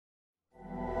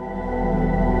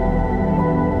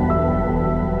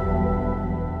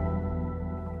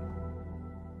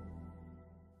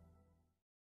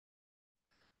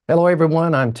Hello,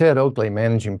 everyone. I'm Ted Oakley,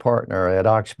 managing partner at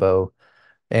Oxbow,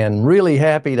 and really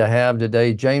happy to have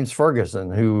today James Ferguson,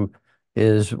 who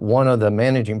is one of the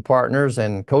managing partners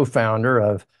and co-founder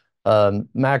of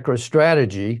Macro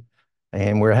Strategy.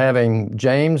 And we're having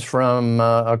James from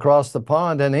across the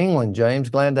pond in England. James,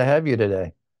 glad to have you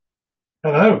today.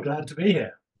 Hello, glad to be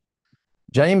here.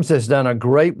 James has done a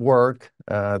great work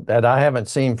that I haven't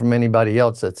seen from anybody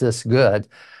else that's this good,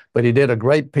 but he did a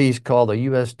great piece called the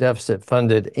U.S. Deficit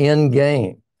Funded End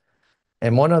Game.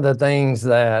 And one of the things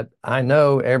that I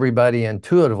know everybody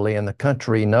intuitively in the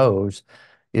country knows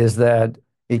is that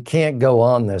it can't go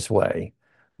on this way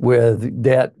with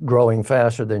debt growing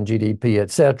faster than GDP,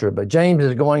 et cetera. But James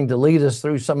is going to lead us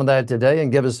through some of that today and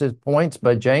give us his points.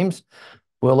 But James,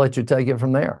 we'll let you take it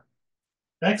from there.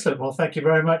 Excellent. Well, thank you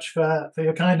very much for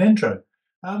your kind intro.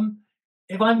 Um,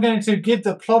 if I'm going to give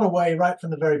the plot away right from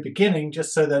the very beginning,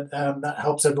 just so that that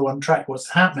helps everyone track what's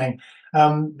happening,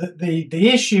 the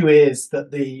issue is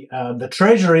that the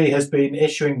Treasury has been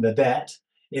issuing the debt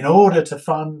in order to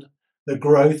fund the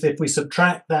growth. If we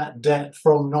subtract that debt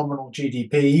from nominal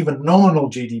GDP, even nominal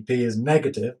GDP is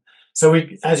negative. So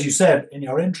we, as you said in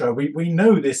your intro, we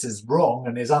know this is wrong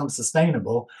and is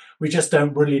unsustainable. We just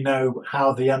don't really know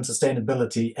how the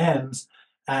unsustainability ends.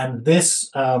 And this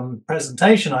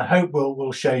presentation, I hope,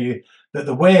 will show you that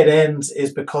the way it ends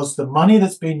is because the money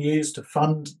that's been used to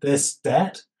fund this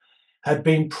debt had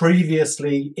been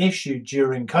previously issued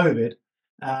during COVID.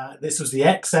 This was the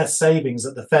excess savings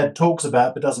that the Fed talks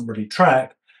about but doesn't really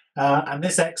track. And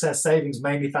this excess savings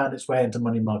mainly found its way into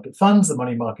money market funds. The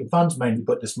money market funds mainly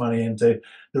put this money into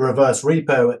the reverse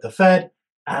repo at the Fed,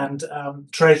 and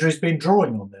Treasury's been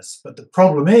drawing on this. But the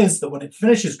problem is that when it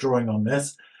finishes drawing on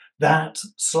this, that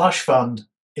slush fund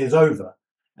is over.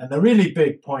 And the really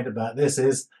big point about this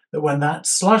is that when that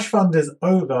slush fund is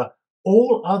over,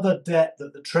 all other debt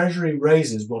that the Treasury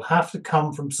raises will have to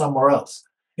come from somewhere else.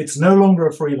 It's no longer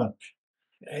a free lunch.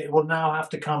 It will now have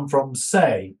to come from,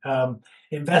 say,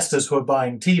 investors who are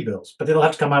buying T-bills, but it'll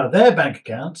have to come out of their bank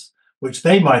accounts, which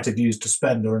they might have used to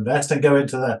spend or invest, and go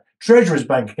into the Treasury's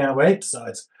bank account where it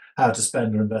decides how to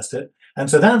spend or invest it. And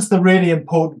so that's the really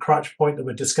important crutch point that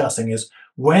we're discussing is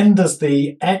when does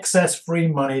the excess free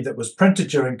money that was printed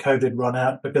during COVID run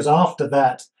out? Because after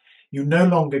that, you no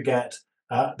longer get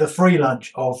the free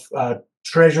lunch of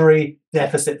Treasury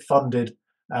deficit funded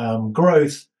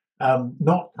growth,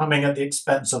 not coming at the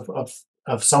expense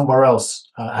of somewhere else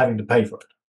having to pay for it.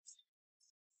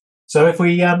 So if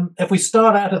we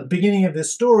start out at the beginning of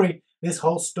this story, this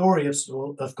whole story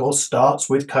of course starts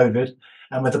with COVID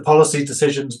and with the policy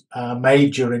decisions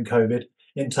made during COVID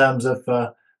in terms of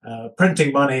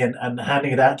printing money and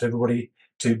handing it out to everybody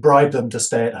to bribe them to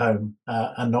stay at home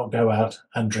and not go out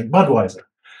and drink Budweiser.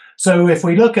 So if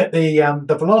we look at the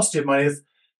velocity of money,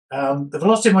 the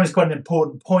velocity of money is quite an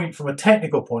important point from a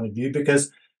technical point of view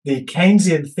because the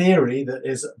Keynesian theory that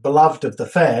is beloved of the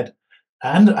Fed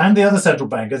and the other central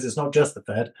bankers, it's not just the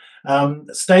Fed,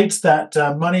 states that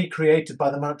money created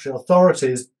by the monetary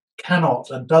authorities cannot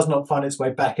and does not find its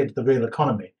way back into the real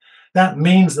economy. That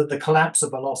means that the collapse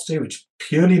of velocity, which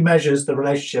purely measures the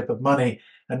relationship of money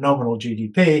and nominal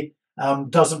GDP,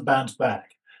 doesn't bounce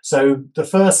back. So the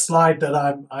first slide that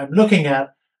I'm looking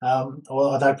at,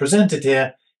 or that I presented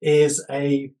here, is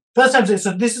a first time.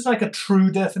 So this is like a true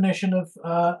definition of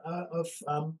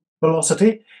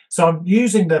velocity. So I'm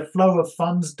using the flow of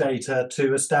funds data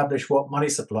to establish what money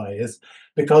supply is,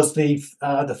 because the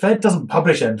Fed doesn't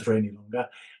publish M3 any longer,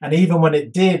 and even when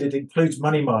it did, it includes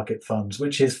money market funds,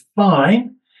 which is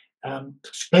fine.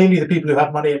 Clearly, the people who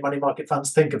have money in money market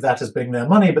funds think of that as being their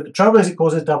money, but the trouble is it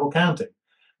causes double counting,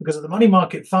 because the money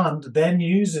market fund then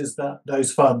uses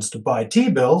those funds to buy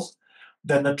T-bills.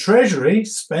 Then the Treasury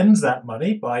spends that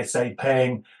money by, say,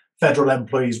 paying federal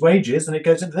employees' wages, and it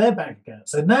goes into their bank account.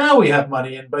 So now we have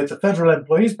money in both the federal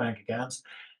employees' bank accounts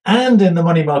and in the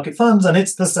money market funds, and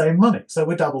it's the same money. So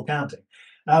we're double counting.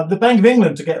 The Bank of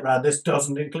England, to get around this,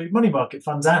 doesn't include money market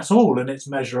funds at all in its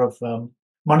measure of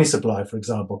money supply, for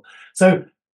example. So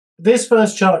this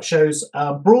first chart shows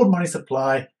broad money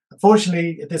supply.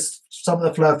 Unfortunately, some of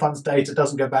the flow of funds data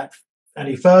doesn't go back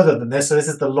any further than this, so this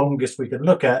is the longest we can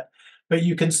look at. But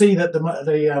you can see that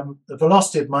the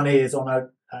velocity of money is on a,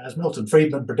 as Milton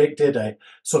Friedman predicted, a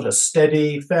sort of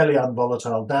steady, fairly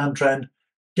unvolatile downtrend.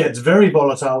 Gets very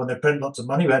volatile when they print lots of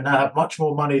money. We now have much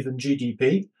more money than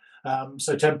GDP.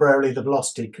 So temporarily the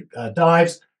velocity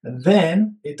dives, and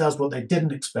then it does what they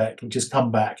didn't expect, which is come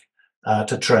back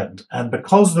to trend. And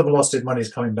because the velocity of money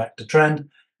is coming back to trend,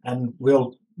 and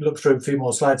we'll look through a few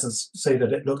more slides and see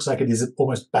that it looks like it is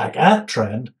almost back at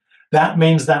trend, that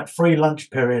means that free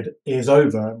lunch period is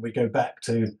over and we go back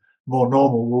to more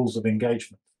normal rules of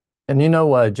engagement. And you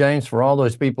know, James, for all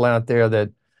those people out there that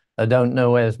don't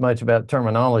know as much about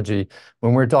terminology,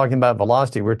 when we're talking about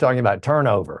velocity, we're talking about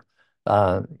turnover.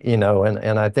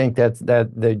 And I think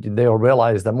they'll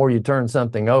realize the more you turn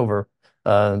something over,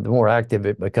 the more active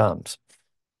it becomes.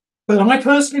 But I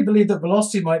personally believe that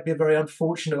velocity might be a very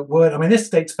unfortunate word. I mean, this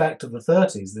dates back to the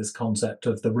 30s, this concept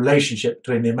of the relationship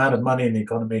between the amount of money in the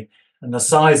economy and the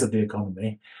size of the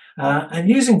economy. And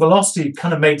using velocity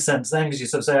kind of made sense then, because you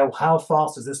sort of say, oh, how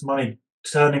fast is this money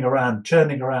churning around,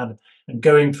 and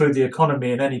going through the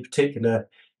economy in any particular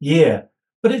year?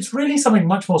 But it's really something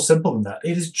much more simple than that.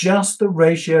 It is just the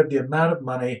ratio of the amount of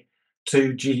money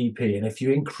to GDP. And if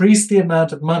you increase the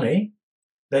amount of money,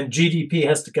 then GDP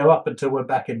has to go up until we're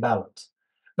back in balance.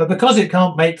 But because it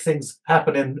can't make things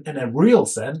happen in a real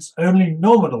sense, only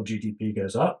nominal GDP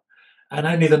goes up, and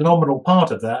only the nominal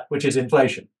part of that, which is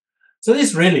inflation. So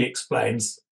this really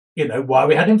explains, why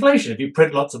we had inflation. If you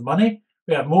print lots of money,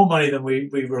 we have more money than we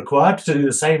required to do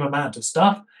the same amount of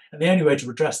stuff, and the only way to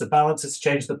redress the balance is to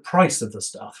change the price of the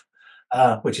stuff,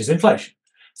 which is inflation.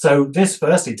 So this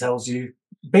firstly tells you,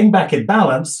 being back in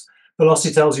balance,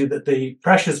 velocity tells you that the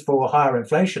pressures for higher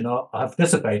inflation have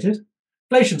dissipated.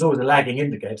 Inflation is always a lagging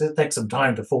indicator. It takes some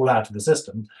time to fall out of the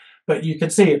system, but you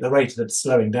can see at the rate that it's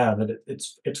slowing down that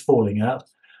it's falling out.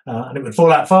 And it would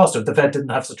fall out faster if the Fed didn't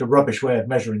have such a rubbish way of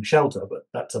measuring shelter, but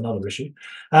that's another issue.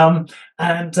 But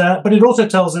it also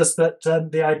tells us that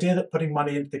the idea that putting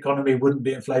money into the economy wouldn't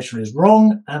be inflationary is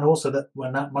wrong, and also that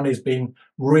when that money is being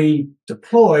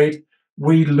redeployed,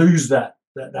 we lose that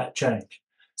change.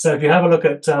 So if you have a look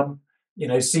at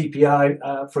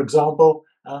CPI, for example,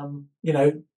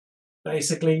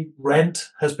 basically rent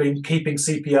has been keeping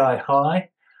CPI high,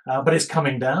 but it's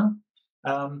coming down.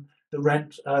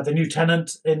 The new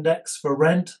tenant index for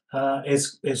rent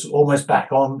is almost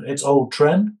back on its old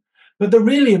trend. But the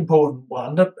really important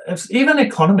one, even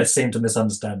economists seem to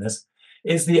misunderstand this,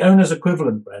 is the owner's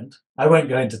equivalent rent. I won't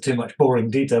go into too much boring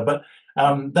detail, but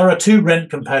there are two rent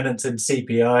components in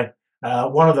CPI.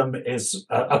 One of them is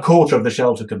a quarter of the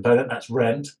shelter component, that's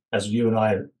rent, as you and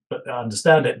I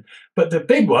understand it. But the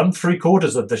big one,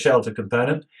 3/4 of the shelter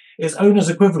component, is owner's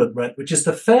equivalent rent, which is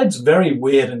the Fed's very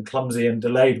weird and clumsy and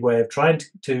delayed way of trying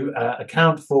to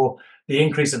account for the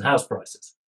increase in house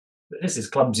prices. This is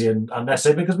clumsy and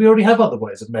unnecessary because we already have other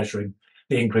ways of measuring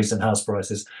the increase in house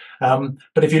prices.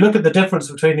 But if you look at the difference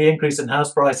between the increase in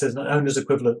house prices and owner's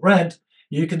equivalent rent,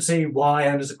 you can see why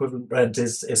owner's equivalent rent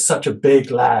is such a big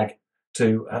lag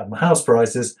to house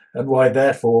prices, and why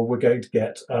therefore we're going to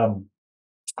get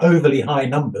overly high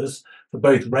numbers for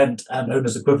both rent and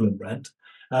owner's equivalent rent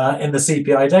in the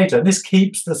CPI data. And this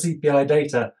keeps the CPI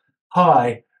data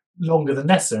high longer than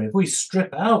necessary. If we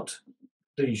strip out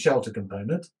the shelter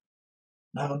component,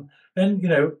 then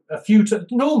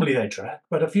normally they track,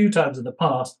 but a few times in the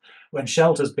past when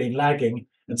shelter's been lagging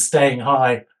and staying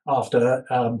high after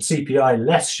CPI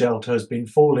less shelter has been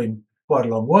falling quite a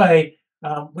long way,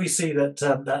 we see that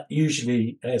that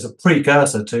usually is a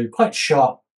precursor to quite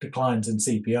sharp declines in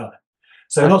CPI.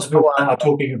 So lots of people now are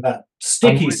talking about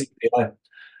sticky CPI.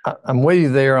 I'm with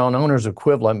you there on owner's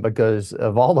equivalent because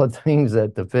of all the things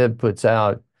that the Fed puts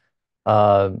out.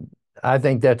 I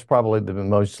think that's probably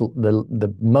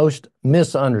the most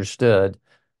misunderstood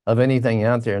of anything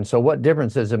out there. And so what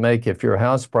difference does it make if your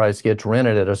house price gets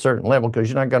rented at a certain level, because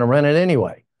you're not going to rent it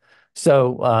anyway?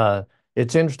 So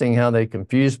it's interesting how they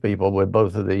confuse people with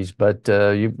both of these, but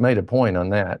you've made a point on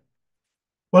that.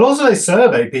 Well, also they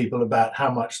survey people about how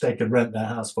much they could rent their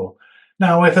house for.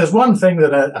 Now, if there's one thing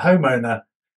that a homeowner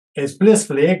is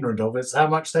blissfully ignorant of, it's how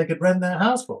much they could rent their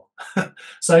house for.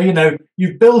 So,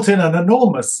 you've built in an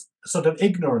enormous sort of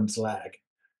ignorance lag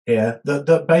here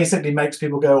that basically makes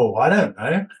people go, oh, I don't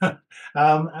know.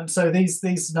 And so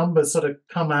these numbers sort of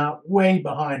come out way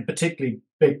behind particularly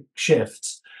big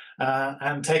shifts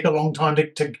and take a long time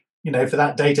to for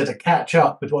that data to catch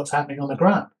up with what's happening on the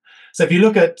ground. So if you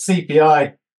look at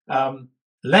CPI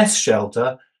less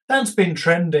shelter, that's been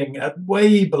trending at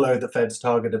way below the Fed's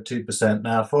target of 2%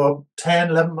 now for 10,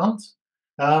 11 months.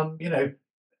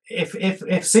 If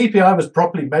CPI was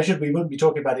properly measured, we wouldn't be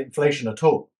talking about inflation at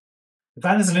all. In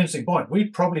fact, that's an interesting point.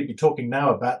 We'd probably be talking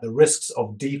now about the risks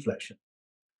of deflation.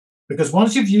 Because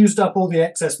once you've used up all the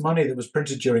excess money that was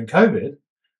printed during COVID,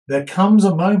 there comes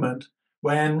a moment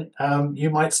when you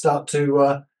might start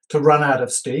to run out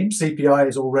of steam. CPI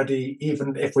is already,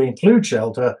 even if we include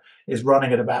shelter, is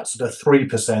running at about sort of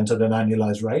 3% at an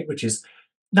annualized rate, which is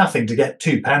nothing to get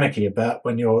too panicky about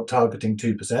when you're targeting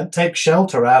 2%. Take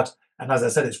shelter out, and as I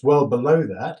said, it's well below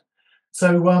that.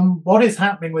 So what is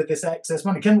happening with this excess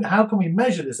money? How can we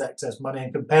measure this excess money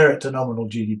and compare it to nominal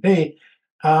GDP?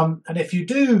 And if you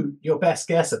do your best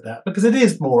guess at that, because it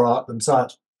is more art than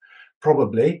science,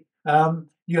 probably,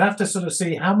 you have to sort of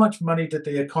see how much money did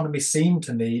the economy seem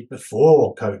to need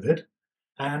before COVID,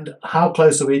 and how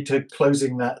close are we to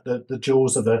closing the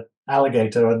jaws of the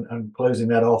alligator and closing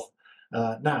that off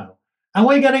now. And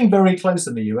we're getting very close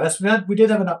in the US. We did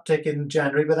have an uptick in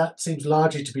January, but that seems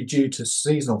largely to be due to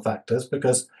seasonal factors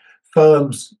because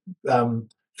firms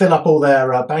fill up all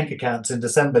their bank accounts in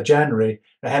December, January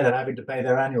ahead of having to pay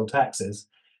their annual taxes,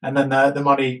 and then the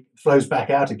money flows back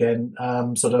out again,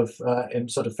 in sort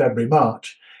of February,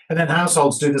 March, and then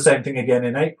households do the same thing again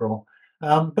in April.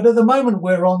 But at the moment,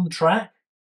 we're on track,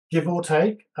 give or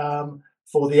take,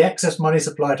 for the excess money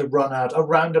supply to run out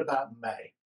around about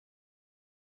May.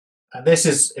 And this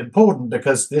is important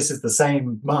because this is the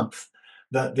same month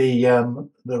that the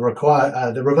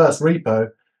reverse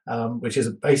repo, which is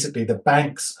basically the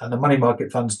banks and the money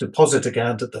market funds deposit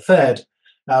account at the Fed,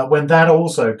 when that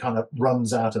also kind of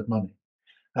runs out of money.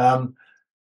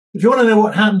 If you want to know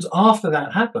what happens after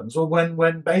that happens, or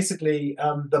when basically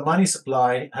the money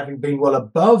supply, having been well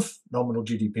above nominal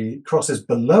GDP, crosses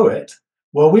below it,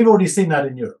 well, we've already seen that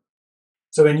in Europe.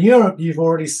 So in Europe, you've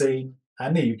already seen,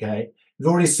 and the UK, you've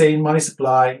already seen money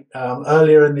supply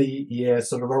earlier in the year,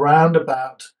 sort of around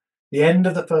about the end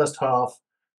of the first half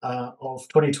of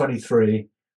 2023.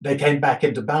 They came back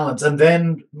into balance, and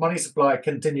then money supply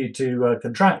continued to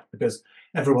contract because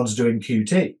everyone's doing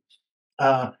QT.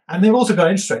 And they've also got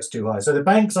interest rates too high. So the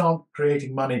banks aren't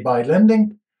creating money by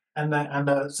lending, and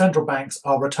the central banks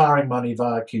are retiring money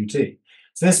via QT.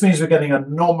 So this means we're getting a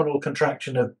nominal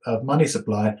contraction of money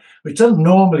supply, which doesn't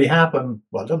normally happen.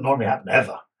 Well, it doesn't normally happen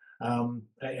ever.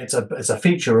 It's a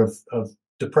feature of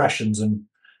depressions and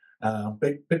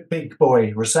big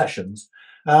boy recessions.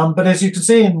 But as you can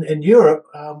see in Europe,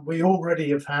 we already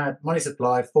have had money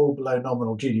supply fall below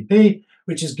nominal GDP,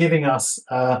 which is giving us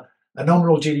a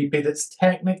nominal GDP that's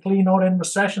technically not in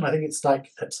recession. I think it's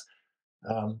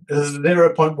there's a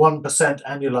 0.1%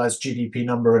 annualized GDP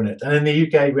number in it. And in the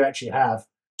UK, we actually have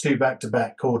two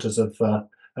back-to-back quarters of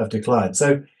decline.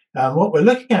 So what we're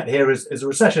looking at here is a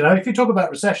recession. Now, if you talk about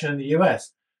recession in the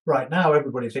US, right now,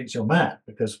 everybody thinks you're mad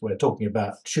because we're talking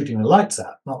about shooting the lights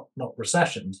out, not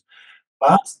recessions.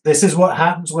 But this is what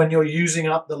happens when you're using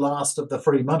up the last of the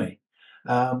free money.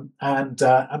 And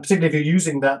particularly if you're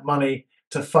using that money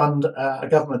to fund a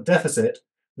government deficit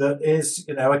that is,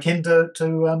 akin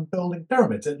to building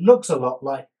pyramids. It looks a lot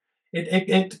like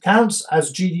it counts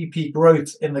as GDP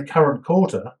growth in the current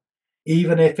quarter,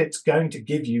 even if it's going to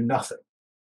give you nothing,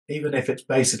 even if it's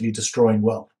basically destroying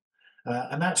wealth.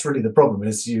 And that's really the problem: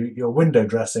 is you're window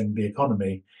dressing the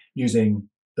economy using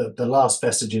the last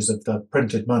vestiges of the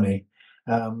printed money,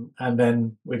 and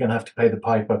then we're going to have to pay the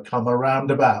piper come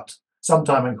around about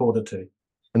sometime in quarter two.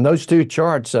 And those two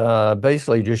charts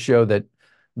basically just show that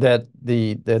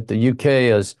the UK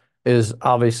is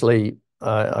obviously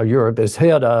Europe is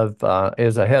ahead of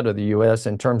the US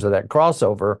in terms of that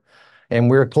crossover, and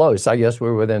we're close. I guess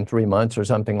we're within 3 months or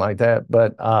something like that.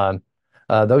 But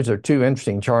those are two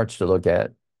interesting charts to look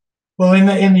at. Well,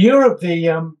 in Europe,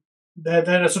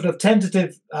 they're a sort of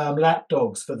tentative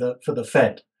lapdogs for the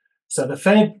Fed. So the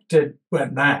Fed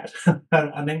went mad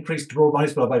and increased raw money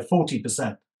supply by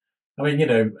 40%. I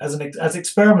mean, as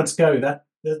experiments go,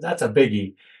 that's a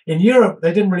biggie. In Europe,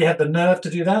 they didn't really have the nerve to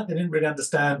do that. They didn't really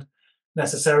understand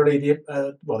necessarily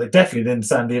they definitely didn't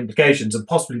understand the implications, and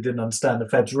possibly didn't understand the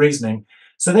Fed's reasoning.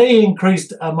 So they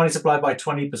increased money supply by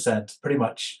 20%, pretty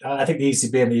much. I think the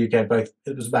ECB and the UK both,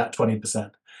 it was about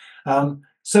 20%.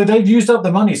 So they've used up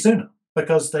the money sooner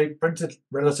because they printed,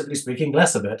 relatively speaking,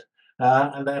 less of it.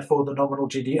 And therefore the nominal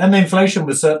GDP, and the inflation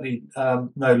was certainly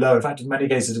no lower. In fact, in many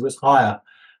cases, it was higher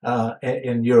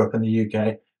in Europe and the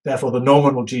UK. Therefore, the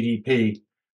nominal GDP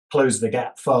closed the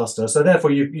gap faster. So therefore,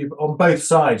 you've on both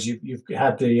sides, you've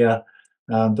had the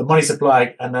money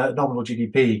supply and the nominal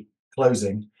GDP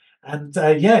closing. And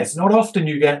it's not often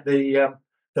you get the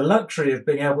luxury of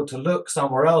being able to look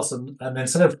somewhere else and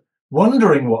instead of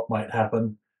wondering what might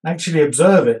happen, actually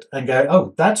observe it and go,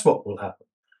 oh, that's what will happen.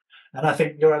 And I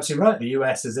think you're absolutely right. The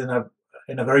US is in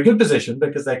a very good position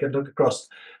because they can look across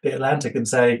the Atlantic and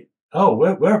say, oh,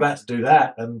 we're about to do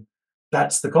that, and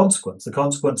that's the consequence. The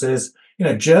consequence is,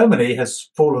 Germany has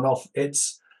fallen off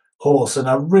its horse in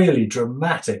a really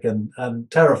dramatic and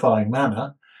terrifying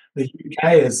manner. The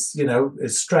UK is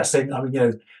stressing. I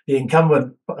mean, the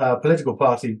incumbent political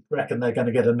party reckon they're going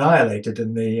to get annihilated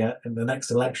in the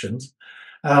next elections.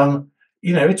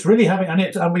 It's really having,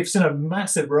 and we've seen a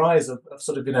massive rise of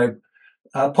sort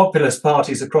of populist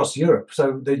parties across Europe.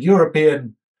 So the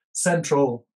European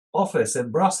Central office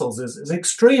in Brussels is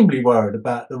extremely worried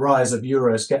about the rise of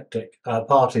Eurosceptic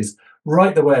parties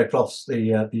right the way across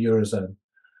the Eurozone.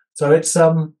 So it's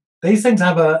these things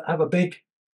have a big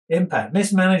impact.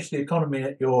 Mismanage the economy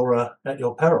at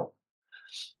your peril.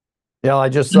 Yeah, I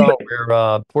just saw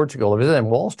where Portugal, it was in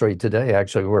Wall Street today,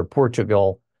 actually, where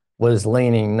Portugal was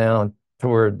leaning now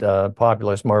toward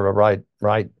populist, more of a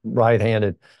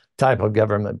right-handed type of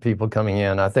government, people coming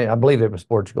in. I believe it was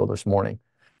Portugal this morning,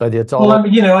 but it's Well, all over.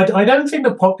 I don't think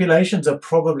the populations are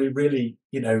probably really,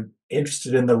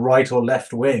 interested in the right or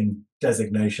left wing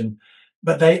designation,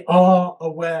 but they are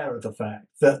aware of the fact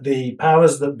that the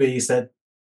powers that be said,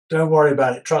 "Don't worry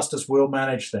about it. Trust us. We'll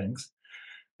manage things."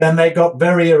 Then they got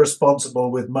very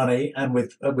irresponsible with money and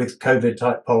with COVID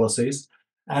type policies,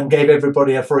 and gave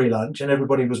everybody a free lunch, and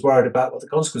everybody was worried about what the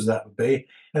consequences of that would be.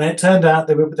 And it turned out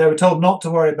they were told not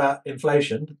to worry about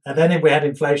inflation, and then if we had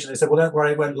inflation, they said, "Well, don't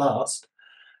worry, it won't last."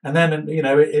 And then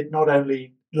it not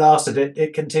only lasted,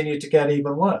 it continued to get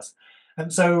even worse.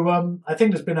 And so I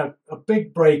think there's been a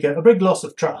big break, a big loss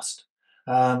of trust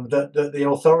that the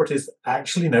authorities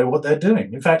actually know what they're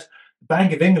doing. In fact, the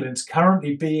Bank of England is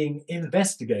currently being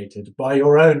investigated by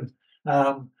your own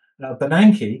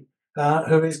Bernanke,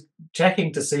 who is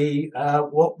checking to see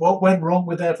what went wrong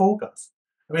with their forecast.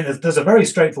 I mean, there's a very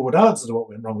straightforward answer to what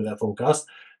went wrong with their forecast.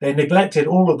 They neglected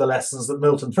all of the lessons that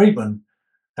Milton Friedman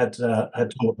had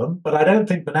taught them. But I don't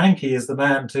think Bernanke is the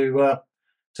man to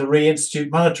reinstitute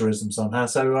monetarism somehow.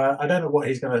 So I don't know what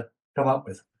he's going to come up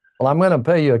with. Well, I'm going to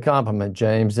pay you a compliment,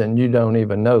 James, and you don't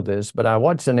even know this, but I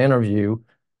watched an interview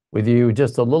with you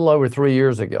just a little over 3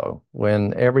 years ago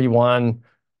when everyone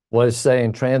was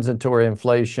saying transitory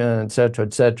inflation, et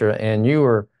cetera, and you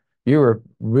were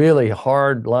really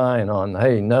hard line on,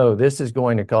 hey, no, this is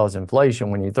going to cause inflation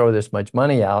when you throw this much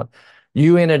money out.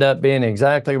 You ended up being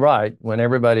exactly right when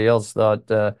everybody else thought,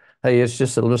 hey, it's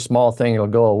just a little small thing, it'll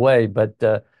go away. But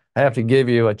I have to give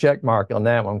you a check mark on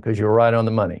that one because you're right on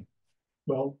the money.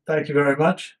 Well, thank you very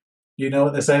much. You know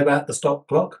what they say about the stop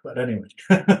clock, but anyway.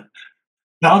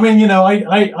 Now, I mean,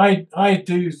 I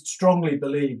do strongly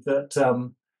believe that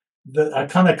a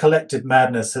kind of collective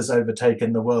madness has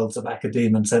overtaken the worlds of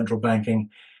academia and central banking,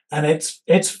 and it's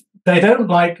they don't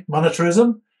like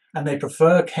monetarism and they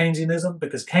prefer Keynesianism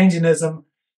because Keynesianism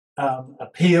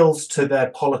appeals to their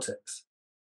politics.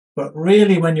 But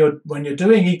really, when you're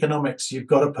doing economics, you've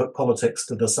got to put politics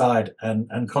to the side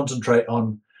and concentrate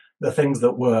on the things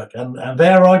that work. And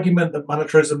their argument that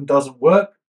monetarism doesn't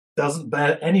work doesn't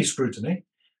bear any scrutiny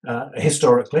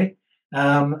historically,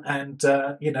 and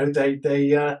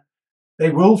they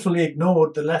willfully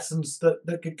ignored the lessons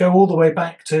that could go all the way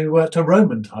back to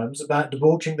Roman times about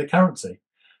debauching the currency.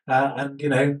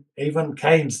 And even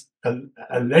Keynes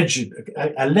alleged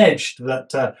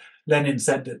that Lenin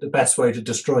said that the best way to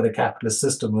destroy the capitalist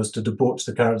system was to debauch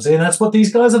the currency, and that's what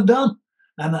these guys have done.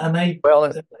 And they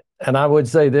Well, and I would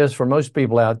say this for most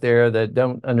people out there that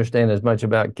don't understand as much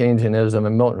about Keynesianism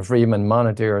and Milton Friedman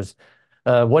monetarism,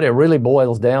 what it really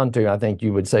boils down to, I think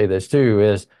you would say this too,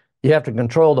 is you have to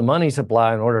control the money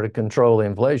supply in order to control the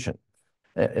inflation.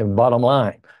 Bottom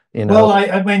line, Well,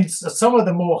 I mean, some of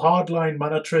the more hardline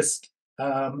monetarists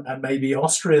and maybe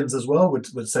Austrians as well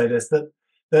would say this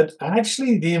that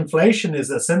actually the inflation is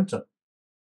a symptom.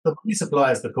 The money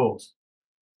supply is the cause.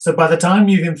 So by the time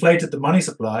you've inflated the money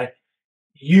supply,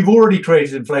 you've already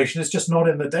created inflation. It's just not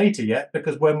in the data yet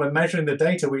because when we're measuring the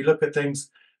data, we look at things.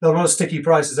 A lot of sticky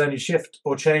prices only shift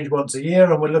or change once a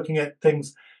year, and we're looking at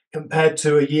things compared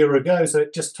to a year ago. So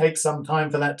it just takes some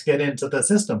time for that to get into the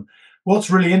system.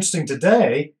 What's really interesting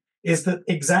today is that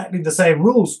exactly the same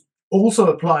rules also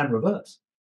apply in reverse.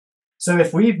 So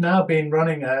if we've now been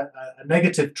running a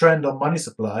negative trend on money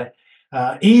supply,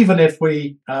 even if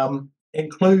we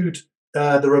include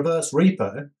the reverse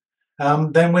repo,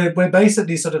 then we're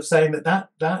basically sort of saying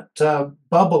that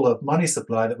bubble of money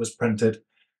supply that was printed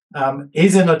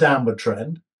is in a downward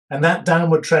trend, and that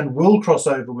downward trend will cross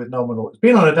over with nominal. It's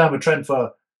been on a downward trend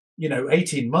for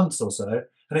 18 months or so,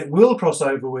 and it will cross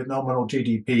over with nominal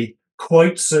GDP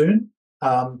quite soon,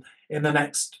 in the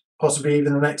next, possibly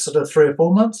even the next sort of 3 or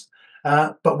 4 months.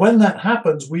 But when that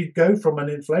happens, we go from an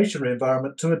inflationary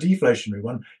environment to a deflationary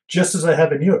one, just as they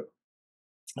have in Europe.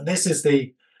 And this is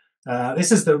the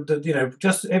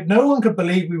just if no one could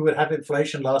believe we would have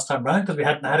inflation last time round because we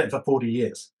hadn't had it for 40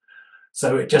 years.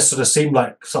 So it just sort of seemed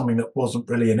like something that wasn't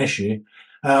really an issue.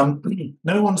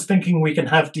 No one's thinking we can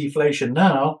have deflation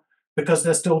now because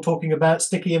they're still talking about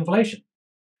sticky inflation.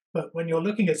 But when you're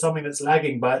looking at something that's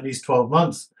lagging by at least 12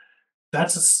 months,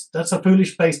 that's a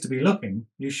foolish place to be looking.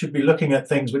 You should be looking at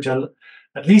things which are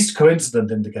at least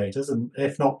coincident indicators, and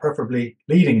if not, preferably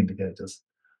leading indicators.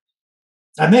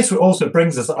 And this also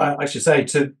brings us, I should say,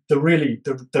 to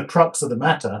the crux of the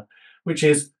matter, which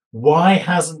is why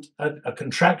hasn't a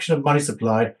contraction of money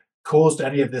supply caused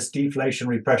any of this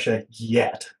deflationary pressure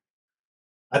yet?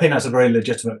 I think that's a very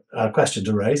legitimate question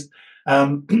to raise.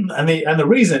 And the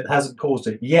reason it hasn't caused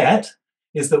it yet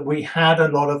is that we had a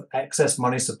lot of excess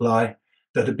money supply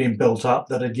that had been built up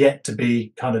that had yet to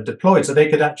be kind of deployed. So they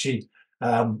could actually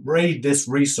raid this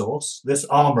resource, this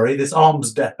armory, this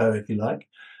arms depot, if you like,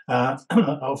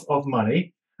 of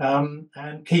money,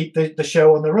 and keep the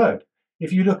show on the road.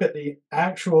 If you look at the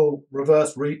actual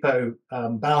reverse repo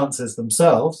balances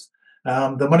themselves,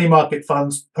 the money market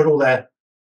funds put all their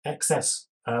excess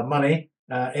money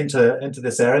into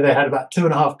this area. They had about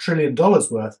 $2.5 trillion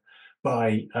worth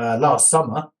by last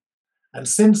summer, and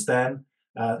since then,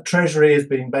 Treasury has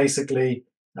been basically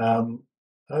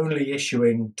only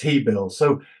issuing T-bills.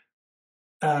 So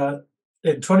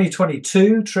in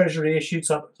 2022, Treasury issued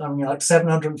something like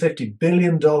 $750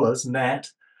 billion net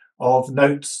of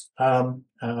notes, of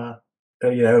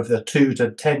the 2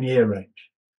 to 10 year range.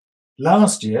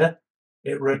 Last year,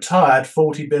 it retired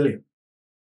 40 billion.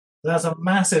 That's a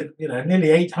massive, nearly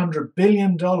 $800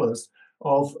 billion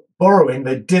of borrowing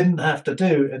they didn't have to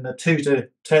do in the 2 to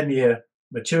 10 year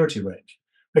maturity range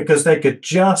because they could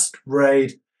just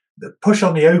push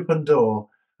on the open door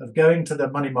of going to the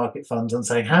money market funds and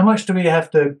saying, how much do we have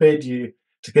to bid you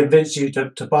to convince you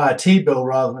to buy a T-bill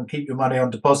rather than keep your money on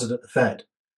deposit at the Fed?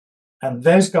 And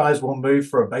those guys will move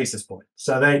for a basis point.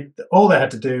 So all they had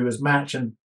to do was match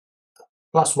and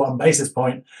plus 1 basis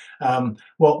point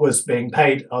what was being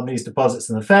paid on these deposits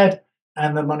in the Fed,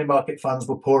 and the money market funds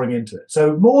were pouring into it.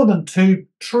 So more than $2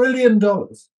 trillion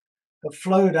have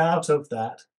flowed out of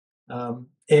that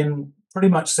in pretty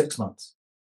much 6 months.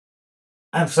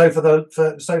 And so for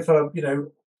Q3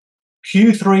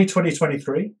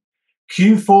 2023,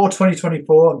 Q4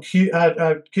 2024, and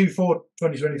Q4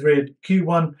 2023 and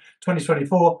Q1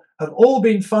 2024 have all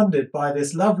been funded by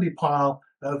this lovely pile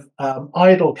of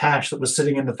idle cash that was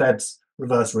sitting in the Fed's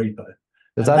reverse repo.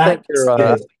 Because I think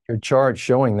your chart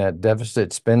showing that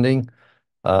deficit spending,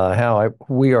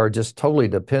 we are just totally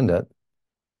dependent.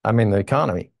 I mean, the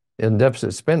economy in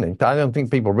deficit spending. I don't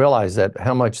think people realize that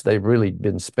how much they've really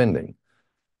been spending.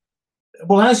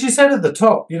 Well, as you said at the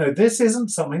top, this isn't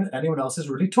something that anyone else is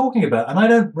really talking about, and I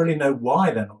don't really know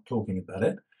why they're not talking about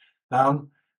it.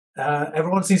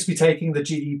 Everyone seems to be taking the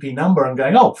GDP number and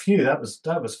going, "Oh, phew, that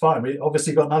was fine. We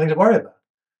obviously got nothing to worry about."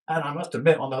 And I must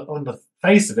admit, on the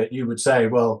face of it, you would say,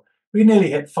 "Well, we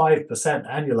nearly hit 5%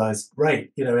 annualized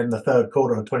rate, in the third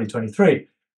quarter of 2023."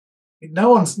 No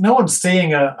one's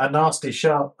seeing a nasty,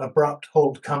 sharp, abrupt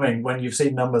halt coming when you've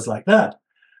seen numbers like that.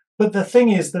 But the thing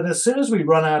is that as soon as we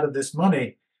run out of this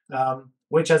money,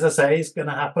 which, as I say, is going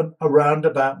to happen around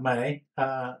about May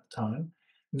time,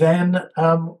 then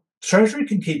Treasury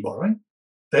can keep borrowing.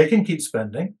 They can keep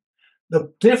spending.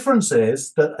 The difference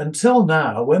is that until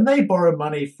now, when they borrow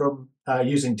money from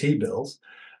using T-bills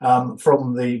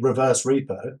from the reverse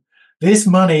repo, this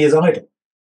money is idle.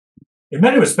 In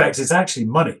many respects, it's actually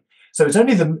money. So it's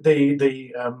only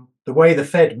the way the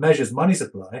Fed measures money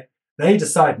supply. They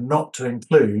decide not to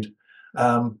include.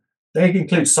 They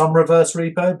include some reverse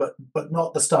repo, but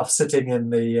not the stuff sitting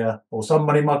in or some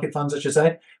money market funds, I should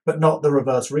say, but not the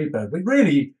reverse repo. But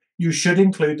really, you should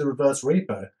include the reverse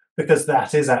repo because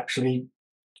that is actually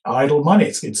idle money.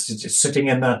 It's sitting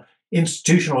in the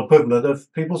institutional equivalent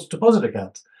of people's deposit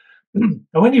accounts. And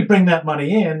when you bring that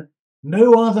money in,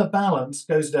 no other balance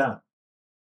goes down.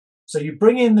 So you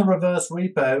bring in the reverse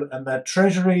repo, and the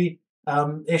Treasury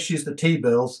issues the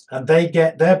T-bills, and they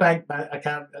get their bank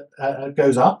account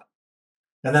goes up,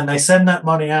 and then they send that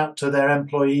money out to their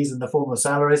employees in the form of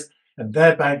salaries, and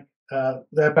their bank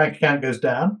account goes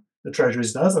down. The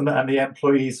Treasury's does, and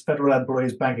the federal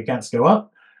employees' bank accounts go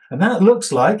up, and that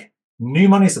looks like new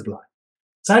money supply.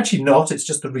 It's actually not. It's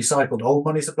just the recycled old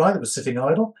money supply that was sitting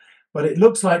idle, but it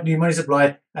looks like new money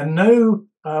supply, and no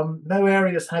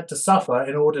areas had to suffer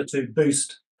in order to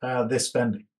boost this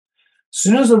spending. As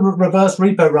soon as the reverse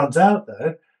repo runs out,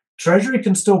 though, Treasury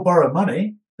can still borrow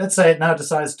money. Let's say it now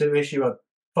decides to issue a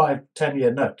 5-10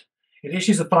 year note. It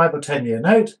issues a 5 or 10 year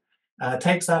note,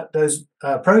 takes those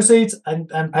proceeds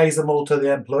and pays them all to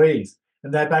the employees,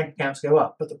 and their bank accounts go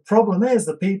up. But the problem is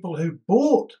the people who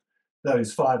bought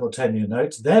those 5 or 10 year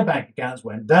notes, their bank accounts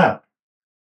went down.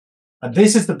 And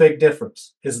this is the big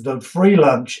difference, is the free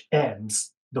lunch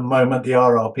ends the moment the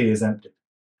RRP is empty.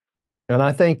 And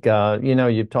I think,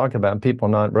 you talk about people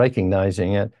not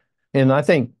recognizing it. And I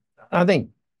think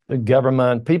the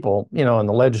government, people, in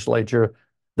the legislature,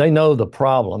 they know the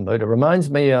problem. But it reminds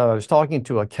me, I was talking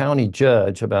to a county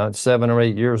judge about 7 or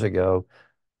 8 years ago,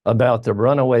 about the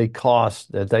runaway costs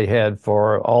that they had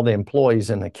for all the employees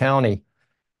in the county.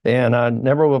 And I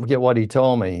never will forget what he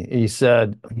told me. He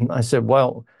said, I said,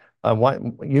 well, what,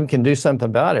 you can do something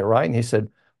about it, right? And he said,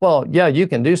 well, yeah, you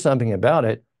can do something about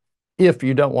it if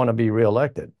you don't want to be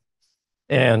reelected.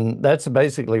 And that's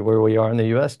basically where we are in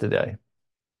the US today.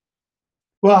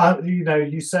 Well,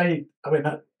 you say, I mean,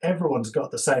 everyone's got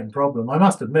the same problem. I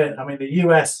must admit, I mean, the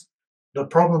US, the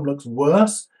problem looks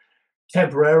worse,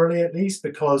 temporarily at least,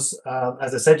 because,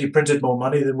 as I said, you printed more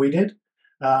money than we did.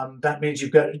 That means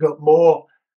you've got more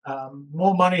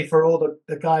money for all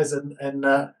the guys on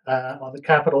the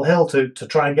Capitol Hill to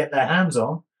try and get their hands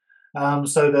on.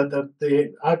 So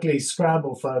the ugly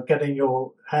scramble for getting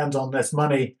your hands on this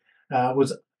money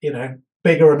was,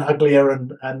 bigger and uglier,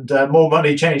 and more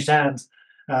money changed hands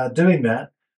doing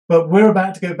that. But we're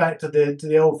about to go back to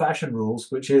the old-fashioned rules,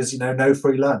 which is, no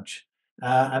free lunch,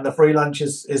 and the free lunch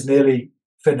is nearly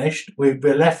finished. We're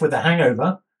left with the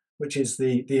hangover, which is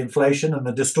the inflation and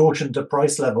the distortion to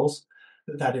price levels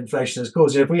that inflation has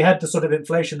caused. If we had the sort of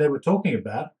inflation they were talking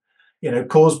about,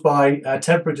 caused by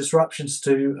temporary disruptions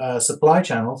to supply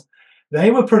channels,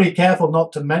 they were pretty careful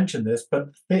not to mention this, but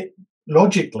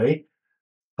logically,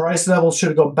 price levels should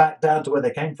have gone back down to where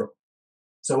they came from.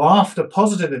 So after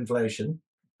positive inflation,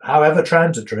 however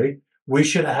transitory, we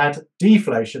should have had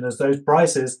deflation as those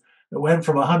prices that went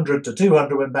from 100 to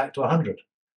 200 went back to 100.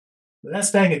 But they're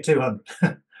staying at 200.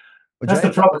 That's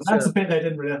the problem. That's the bit they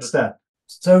didn't really understand.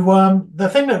 So the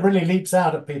thing that really leaps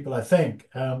out at people, I think,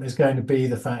 is going to be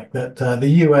the fact that the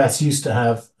US used to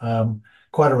have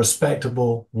quite a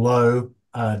respectable low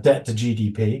debt to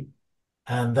GDP,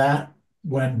 and that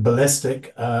went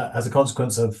ballistic as a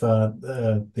consequence of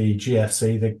the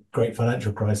GFC, the Great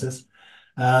Financial Crisis.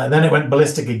 Then it went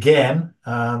ballistic again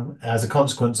as a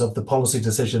consequence of the policy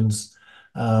decisions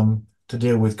to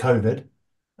deal with COVID.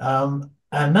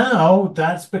 And now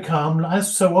that's become,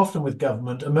 as so often with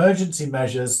government, emergency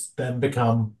measures then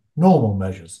become normal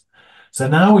measures. So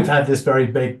now we've had this very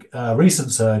big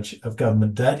recent surge of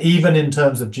government debt, even in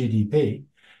terms of GDP.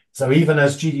 So even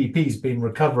as GDP's been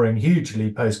recovering hugely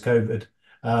post-COVID,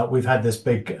 we've had this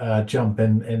big jump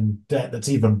in debt that's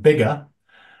even bigger.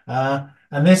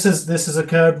 And this has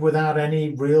occurred without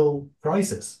any real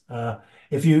crisis.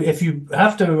 If you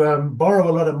have to borrow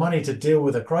a lot of money to deal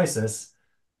with a crisis,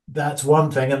 that's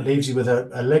one thing, and it leaves you with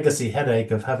a legacy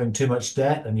headache of having too much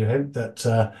debt, and you hope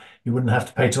that you wouldn't have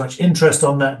to pay too much interest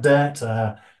on that debt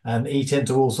and eat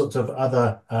into all sorts of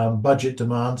other budget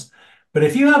demands. But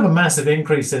if you have a massive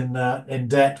increase in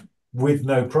debt with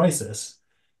no crisis,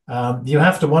 you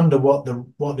have to wonder what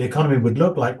the economy would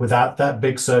look like without that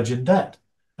big surge in debt.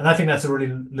 And I think that's a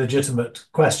really legitimate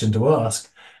question to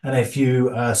ask. And if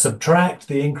you subtract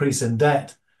the increase in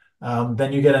debt,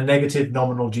 then you get a negative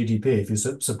nominal GDP if you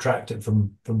subtract it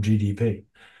from GDP.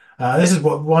 This is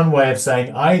one way of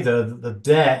saying either the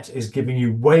debt is giving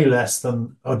you way less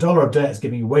than a dollar of debt is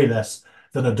giving you way less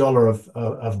than a dollar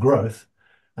of growth,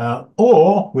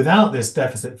 or without this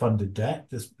deficit funded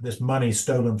debt, this money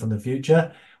stolen from the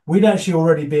future, we'd actually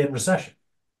already be in recession.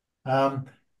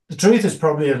 The truth is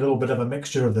probably a little bit of a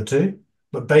mixture of the two,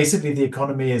 but basically the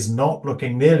economy is not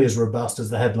looking nearly as robust as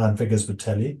the headline figures would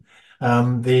tell you.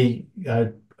 The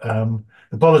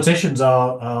politicians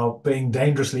are being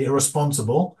dangerously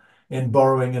irresponsible in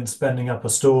borrowing and spending up a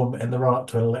storm in the run-up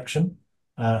to an election.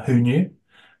 Who knew?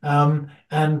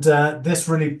 And this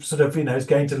really sort of is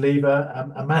going to leave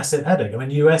a massive headache. I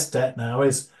mean, US debt now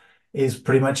is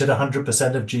pretty much at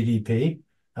 100% of GDP.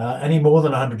 Any more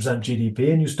than 100%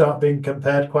 GDP, and you start being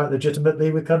compared quite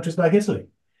legitimately with countries like Italy.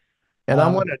 And I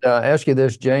wanted to ask you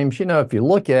this, James. If you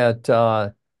look at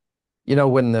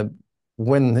when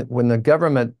the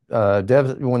government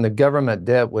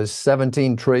debt was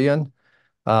 17 trillion,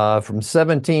 from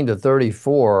 17 to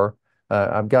 34,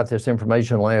 I've got this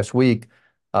information last week.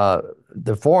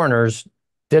 The foreigners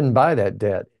didn't buy that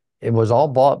debt. It was all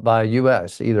bought by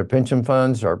U.S., either pension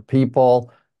funds or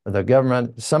people, the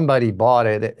government. Somebody bought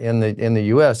it in the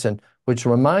U.S., and which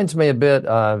reminds me a bit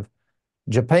of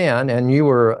Japan. And you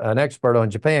were an expert on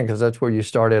Japan because that's where you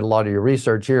started a lot of your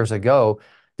research years ago.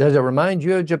 Does it remind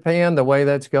you of Japan, the way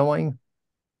that's going?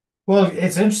 Well,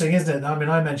 it's interesting, isn't it? I mean,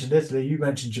 I mentioned Italy, you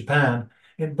mentioned Japan.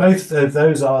 In both of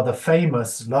those are the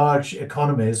famous large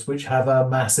economies which have a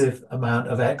massive amount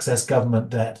of excess government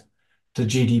debt to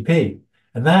GDP.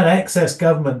 And that excess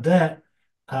government debt,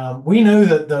 we know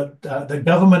that the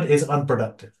government is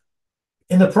unproductive.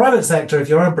 In the private sector, if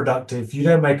you're unproductive, you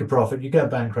don't make a profit, you go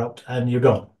bankrupt, and you're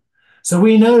gone. So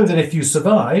we know that if you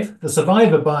survive, the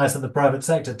survivor bias in the private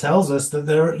sector tells us that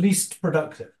they're at least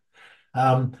productive.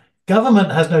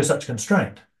 Government has no such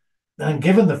constraint. And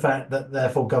given the fact that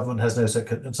therefore government has no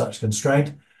such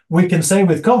constraint, we can say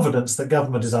with confidence that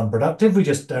government is unproductive. We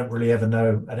just don't really ever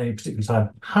know at any particular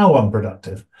time how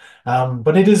unproductive.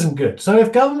 But it isn't good. So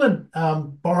if government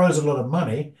borrows a lot of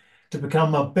money to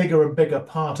become a bigger and bigger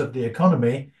part of the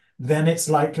economy, then it's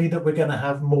likely that we're going to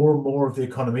have more and more of the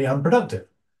economy unproductive.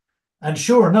 And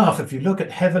sure enough, if you look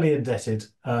at heavily indebted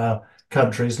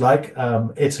countries like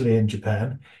Italy and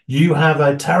Japan, you have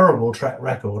a terrible track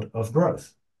record of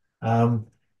growth. Um,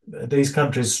 these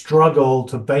countries struggle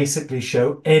to basically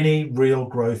show any real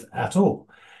growth at all.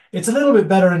 It's a little bit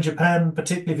better in Japan,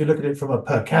 particularly if you look at it from a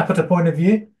per capita point of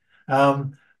view.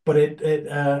 But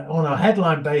on a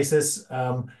headline basis,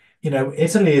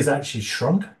 Italy has actually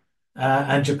shrunk,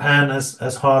 and Japan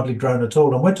has hardly grown at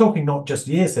all. And we're talking not just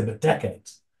years here, but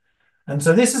decades. And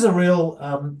so this is a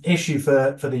real issue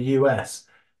for the US.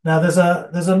 Now, there's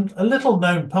a little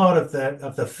known part of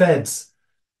the Fed's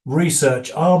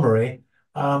research armory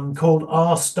called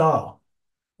R star,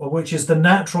 which is the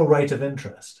natural rate of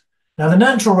interest. Now, the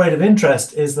natural rate of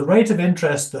interest is the rate of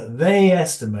interest that they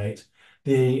estimate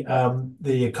the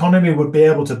economy would be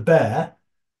able to bear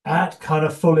at kind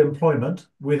of full employment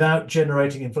without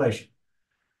generating inflation.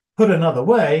 Put another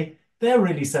way, they're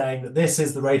really saying that this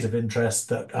is the rate of interest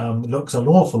that looks an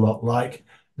awful lot like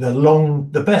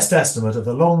the best estimate of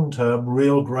the long-term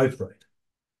real growth rate.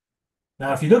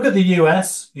 Now, if you look at the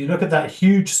US, you look at that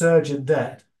huge surge in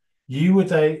debt, you would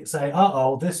say,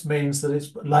 uh-oh, this means that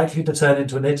it's likely to turn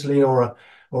into an Italy or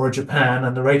a Japan,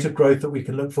 and the rate of growth that we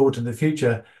can look forward to in the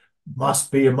future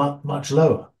must be much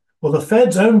lower. Well, the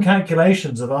Fed's own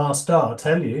calculations of R star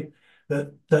tell you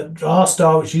that R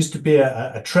star, which used to be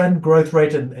a trend growth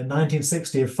rate in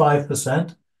 1960 of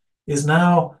 5%, is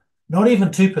now not even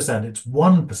 2%, it's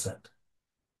 1%.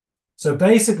 So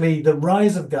basically, the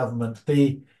rise of government,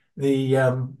 the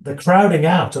crowding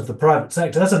out of the private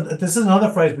sector. This is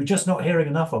another phrase we're just not hearing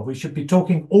enough of. We should be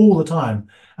talking all the time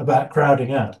about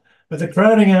crowding out. But the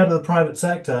crowding out of the private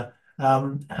sector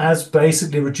has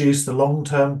basically reduced the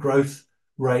long-term growth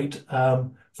rate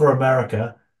for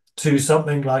America to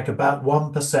something like about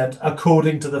 1%,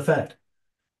 according to the Fed.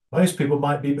 Most people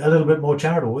might be a little bit more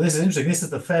charitable. Well, this is interesting. This is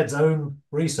the Fed's own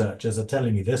researchers are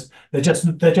telling you this. They're just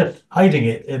hiding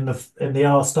it in the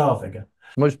R star figure.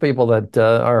 Most people that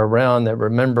are around that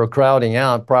remember crowding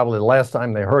out, probably the last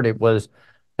time they heard it was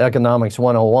Economics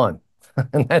 101.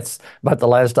 And that's about the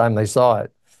last time they saw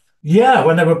it. Yeah,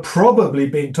 when they were probably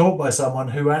being taught by someone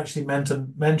who actually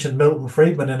mentioned Milton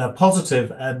Friedman in a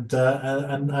positive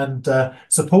and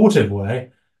supportive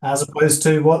way, as opposed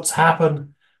to what's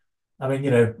happened. I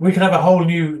mean, we could have a whole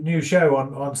new show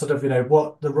on sort of,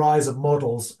 what the rise of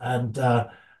models and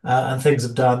things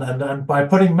have done, and by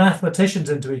putting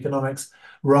mathematicians into economics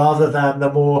rather than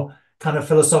the more kind of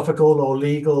philosophical or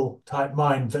legal type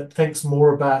mind that thinks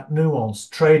more about nuance,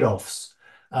 trade-offs,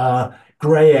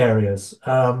 gray areas,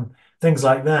 things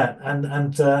like that,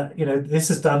 and this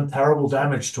has done terrible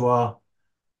damage to our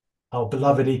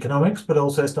beloved economics, but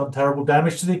also it's done terrible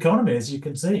damage to the economy, as you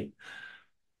can see.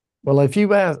 Well, if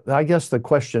you ask, I guess the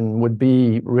question would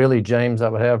be really, James, I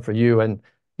would have for you. And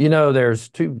there's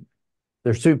two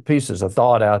pieces of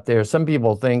thought out there. Some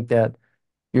people think that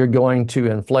you're going to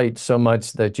inflate so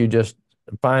much that you just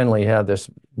finally have this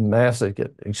massive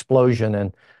explosion,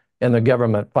 and the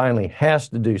government finally has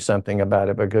to do something about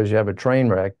it because you have a train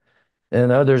wreck.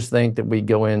 And others think that we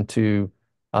go into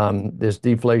this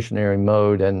deflationary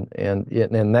mode, and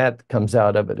that comes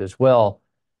out of it as well.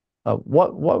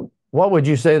 What would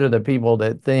you say to the people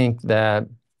that think that,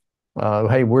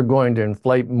 hey, we're going to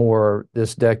inflate more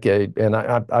this decade? And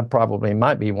I probably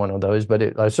might be one of those, but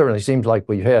it certainly seems like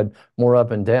we've had more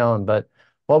up and down. But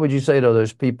what would you say to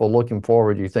those people looking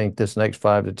forward, you think, this next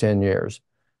 5 to 10 years?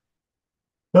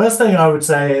 First thing I would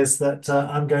say is that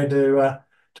I'm going to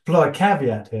deploy a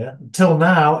caveat here. Until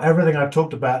now, everything I've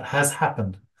talked about has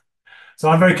happened. So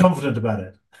I'm very confident about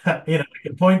it. I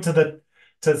can point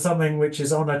to something which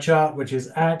is on a chart, which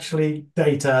is actually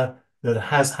data that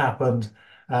has happened.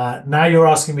 Now you're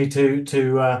asking me to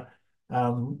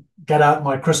get out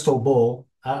my crystal ball.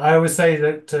 I always say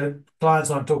that to clients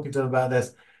when I'm talking to them about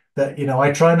this, that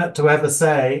I try not to ever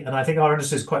say, and I think our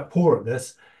industry is quite poor at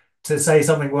this, to say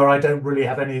something where I don't really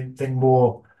have anything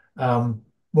more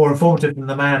informative than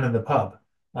the man in the pub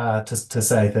to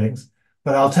say things.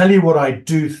 But I'll tell you what I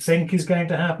do think is going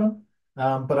to happen,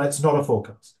 but it's not a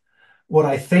forecast. What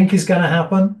I think is going to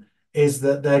happen is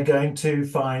that they're going to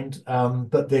find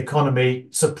that the economy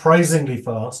surprisingly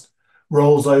fast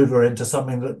rolls over into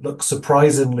something that looks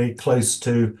surprisingly close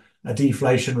to a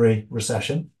deflationary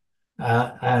recession.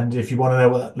 And if you want to know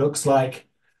what that looks like,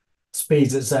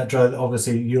 speeds, etc.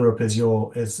 Obviously, Europe is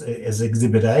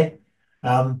Exhibit A.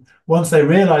 Once they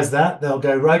realise that, they'll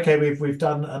go, right, okay, we've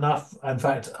done enough. In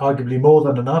fact, arguably more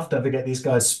than enough. Don't forget, these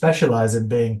guys specialise in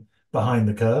being behind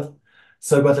the curve.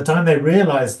 So by the time they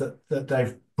realise that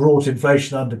they've brought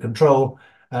inflation under control,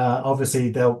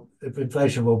 obviously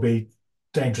inflation will be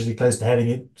dangerously close to heading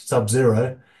it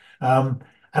sub-zero. Um,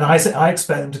 and I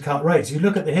expect them to cut rates. You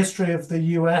look at the history of the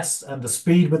US and the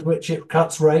speed with which it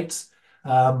cuts rates.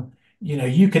 Um,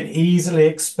 you can easily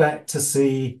expect to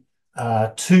see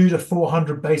 200 to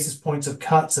 400 basis points of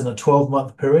cuts in a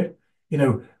 12-month period. You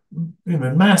know,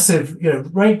 massive,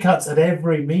 rate cuts at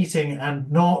every meeting and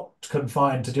not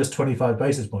confined to just 25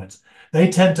 basis points. They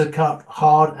tend to cut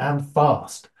hard and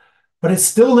fast, but it's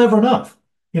still never enough.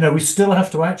 We still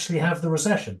have to actually have the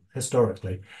recession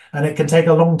historically, and it can take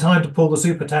a long time to pull the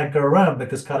super tanker around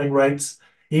because cutting rates,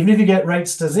 even if you get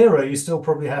rates to zero, you still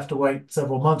probably have to wait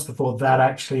several months before that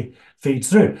actually feeds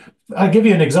through. I'll give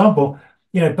you an example.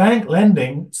 Bank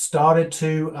lending started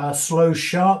to slow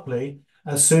sharply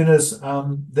as soon as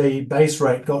the base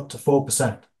rate got to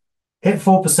 4%. Hit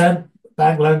 4%,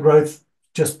 bank loan growth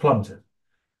just plummeted.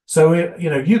 So,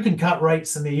 you can cut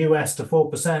rates in the US to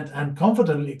 4% and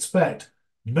confidently expect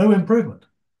no improvement.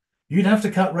 You'd have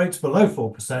to cut rates below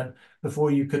 4%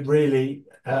 before you could really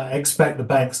expect the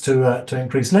banks to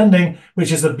increase lending,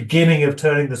 which is the beginning of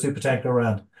turning the supertanker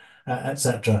around,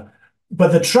 etc.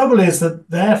 But the trouble is that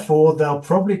therefore they'll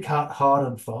probably cut hard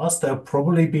and fast. They'll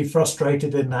probably be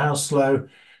frustrated in how slow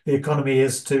the economy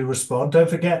is to respond. Don't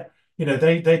forget,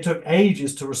 they took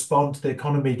ages to respond to the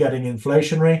economy getting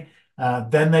inflationary.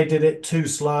 Then they did it too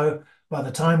slow. By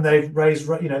the time they've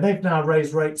now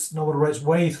raised rates, nominal rates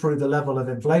way through the level of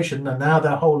inflation, and now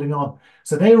they're holding on.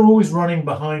 So they were always running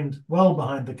well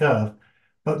behind the curve.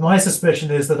 But my suspicion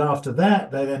is that after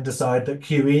that, they then decide that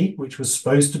QE, which was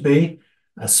supposed to be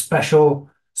a special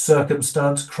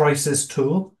circumstance crisis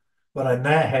tool, but in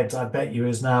their heads, I bet you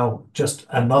is now just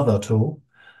another tool.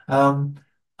 Um,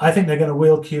 I think they're going to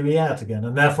wheel QE out again.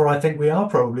 And therefore, I think we are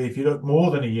probably, if you look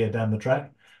more than a year down the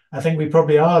track, I think we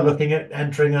probably are looking at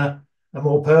entering a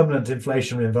more permanent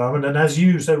inflationary environment. And as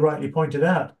you so rightly pointed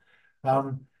out,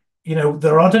 um,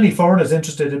 there aren't any foreigners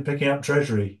interested in picking up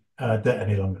treasury debt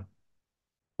any longer.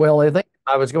 Well, I think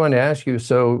I was going to ask you,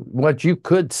 so what you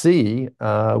could see,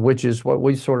 which is what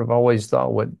we sort of always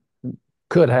thought would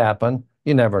could happen.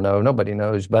 You never know, nobody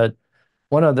knows. But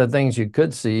one of the things you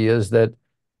could see is that,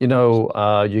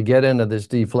 you get into this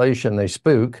deflation, they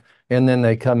spook, and then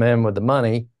they come in with the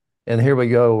money. And here we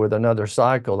go with another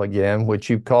cycle again, which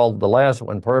you called the last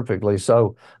one perfectly.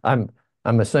 So I'm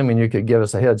assuming you could give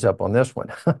us a heads up on this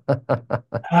one.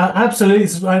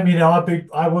 Absolutely. I mean,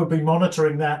 I will be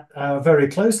monitoring that very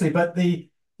closely. But the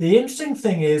interesting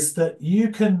thing is that you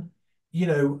can,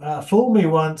 fool me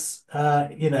once,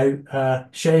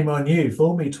 shame on you.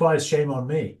 Fool me twice, shame on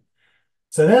me.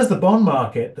 So there's the bond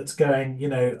market that's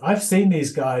going. I've seen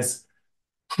these guys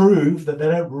prove that they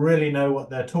don't really know what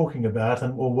they're talking about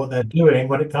or what they're doing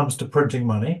when it comes to printing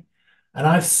money. And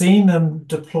I've seen them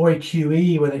deploy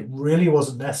QE when it really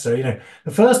wasn't necessary.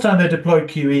 The first time they deployed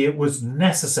QE, it was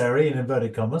necessary in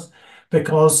inverted commas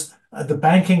because the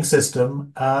banking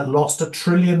system lost $1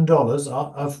 trillion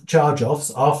of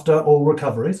charge-offs after all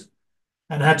recoveries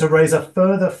and had to raise a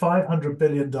further $500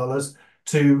 billion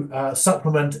to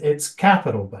supplement its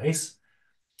capital base.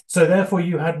 So therefore,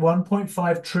 you had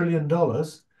 $1.5 trillion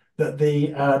that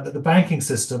the banking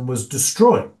system was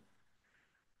destroying.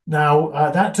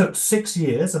 Now, that took 6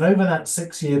 years, and over that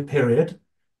 6 year period,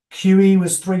 QE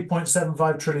was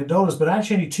 $3.75 trillion, but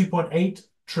actually only 2.8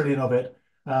 trillion of it,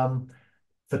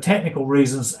 for technical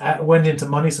reasons, went into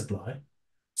money supply.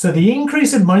 So the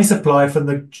increase in money supply from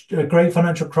the Great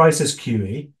Financial Crisis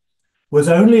QE was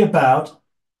only about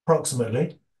approximately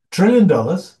 $1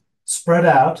 trillion spread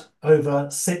out over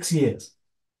 6 years.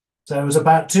 So it was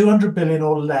about 200 billion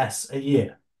or less a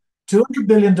year. $200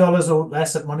 billion or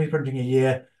less of money printing a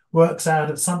year works out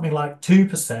at something like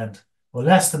 2% or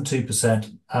less than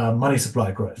 2% money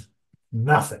supply growth.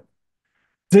 Nothing.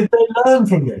 Did they learn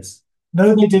from this?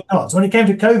 No, they did not. So when it came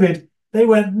to COVID, they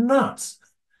went nuts.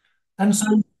 And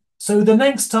so the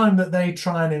next time that they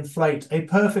try and inflate a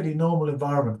perfectly normal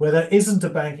environment where there isn't a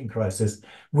banking crisis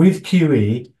with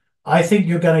QE, I think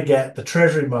you're going to get the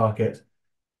treasury market.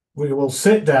 We will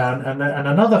sit down, and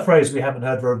another phrase we haven't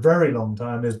heard for a very long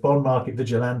time is bond market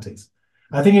vigilantes.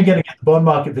 I think you're going to get the bond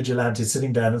market vigilantes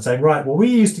sitting down and saying, right, well, we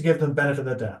used to give them benefit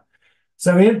of the doubt.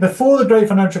 So before the great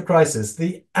financial crisis,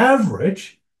 the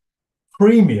average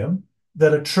premium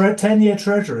that a 10-year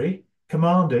treasury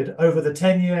commanded over the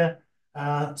 10-year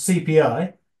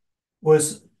CPI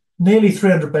was nearly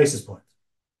 300 basis points.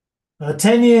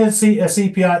 10-year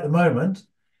CPI at the moment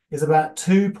is about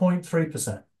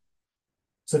 2.3%.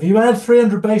 So if you add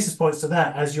 300 basis points to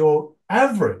that as your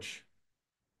average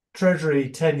Treasury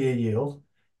 10-year yield,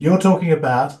 you're talking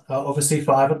about obviously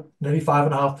nearly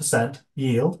 5.5%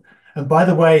 yield. And by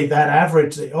the way, that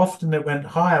average, often it went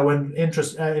higher when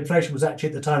inflation was actually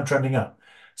at the time trending up.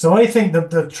 So I think that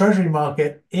the Treasury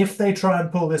market, if they try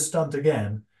and pull this stunt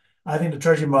again, I think the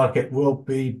Treasury market will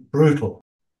be brutal.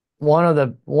 One of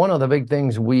the big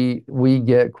things we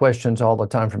get questions all the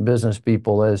time from business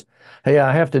people is, hey,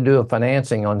 I have to do a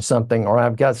financing on something, or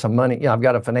I've got some money, I've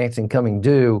got a financing coming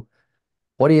due.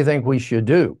 What do you think we should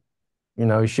do?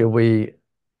 Should we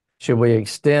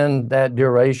extend that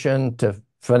duration to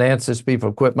finance this piece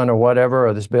of equipment or whatever,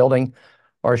 or this building,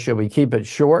 or should we keep it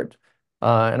short?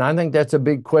 And I think that's a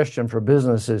big question for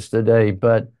businesses today.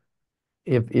 But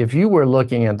if you were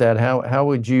looking at that, how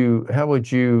would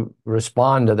you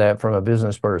respond to that from a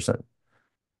business person?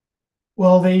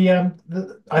 Well,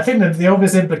 I think that the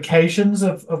obvious implications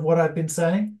of what I've been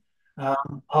saying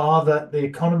are that the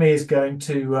economy is going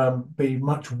to be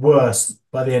much worse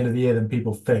by the end of the year than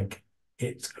people think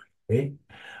it's going to be.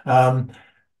 Um,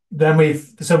 then we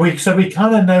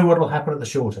kind of know what will happen at the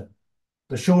short end.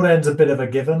 The short end's a bit of a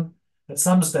given. At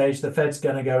some stage, the Fed's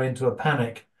going to go into a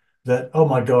panic that, oh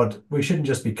my God, we shouldn't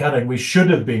just be cutting. We should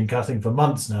have been cutting for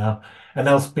months now, and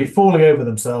they'll be falling over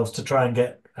themselves to try and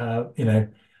get,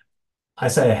 I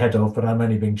say ahead of, but I'm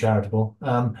only being charitable,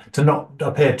 to not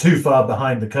appear too far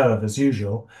behind the curve as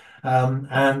usual.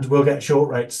 And we'll get short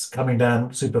rates coming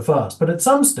down super fast. But at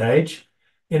some stage,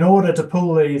 in order to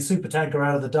pull the super tanker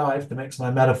out of the dive, to mix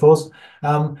my metaphors,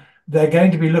 they're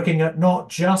going to be looking at not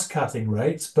just cutting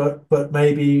rates, but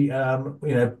maybe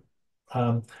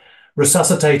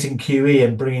resuscitating QE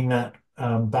and bringing that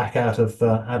back out of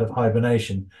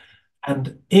hibernation.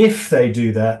 And if they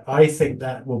do that, I think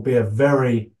that will be a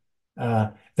very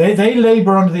they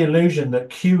labor under the illusion that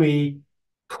QE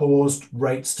caused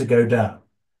rates to go down.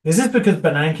 This is because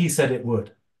Bernanke said it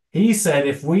would. He said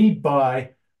if we buy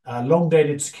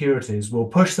long-dated securities, we'll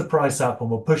push the price up and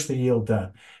we'll push the yield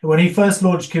down. When he first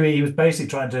launched QE, he was basically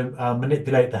trying to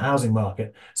manipulate the housing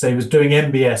market. So he was doing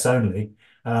MBS only,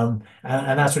 and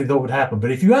that's what he thought would happen.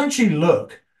 But if you actually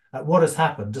look at what has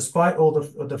happened, despite all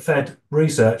the Fed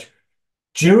research,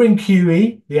 during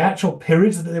QE, the actual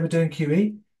periods that they were doing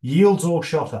QE, yields all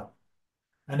shot up.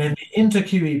 And in the inter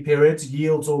QE periods,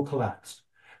 yields all collapsed.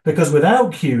 Because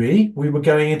without QE, we were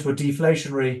going into a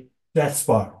deflationary death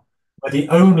spiral, where the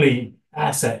only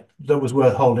asset that was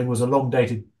worth holding was a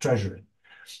long-dated treasury.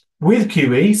 With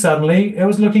QE, suddenly it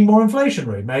was looking more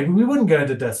inflationary. Maybe we wouldn't go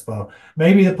into death spiral.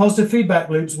 Maybe the positive feedback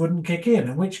loops wouldn't kick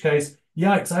in which case,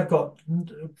 yikes, I've got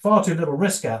far too little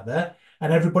risk out there,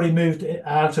 and everybody moved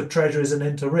out of treasuries and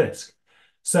into risk.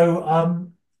 So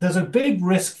there's a big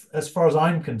risk, as far as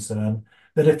I'm concerned,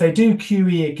 that if they do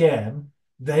QE again,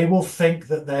 they will think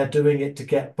that they're doing it to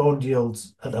get bond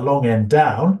yields at the long end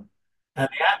down, and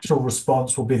the actual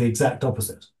response will be the exact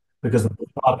opposite because the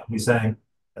market will be saying,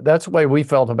 That's the way we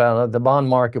felt about it. The bond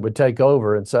market would take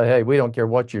over and say, hey, we don't care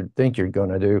what you think you're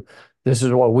going to do. This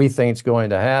is what we think is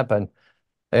going to happen.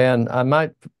 And I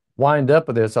might wind up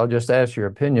with this. I'll just ask your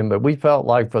opinion. But we felt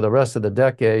like for the rest of the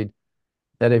decade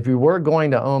that if you were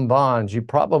going to own bonds, you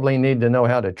probably need to know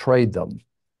how to trade them.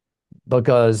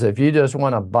 Because if you just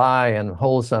want to buy and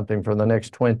hold something for the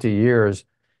next 20 years,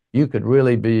 you could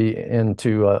really be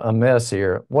into a mess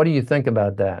here. What do you think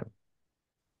about that?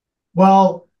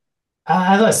 well,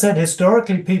 as I said,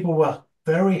 historically, people were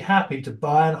very happy to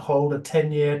buy and hold a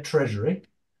 10-year treasury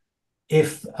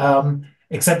if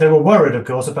except they were worried, of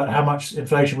course, about how much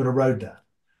inflation would erode that.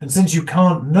 And since you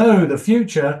can't know the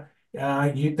future,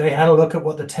 they had a look at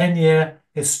what the 10-year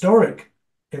historic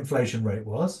inflation rate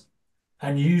was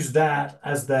and used that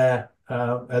as the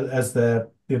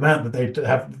amount that they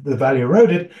have the value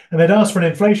eroded, and they'd ask for an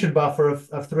inflation buffer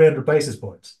of 300 basis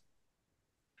points.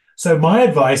 So my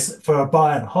advice for a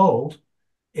buy and hold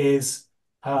is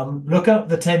look up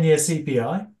the 10-year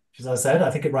CPI, which, as I said, I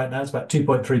think right now it's about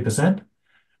 2.3%.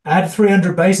 Add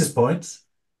 300 basis points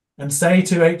and say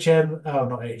to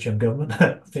not HM government,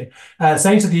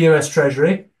 say to the US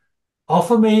Treasury,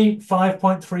 offer me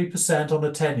 5.3% on a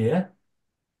 10-year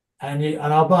and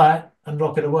I'll buy it and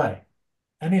lock it away.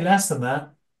 Any less than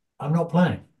that, I'm not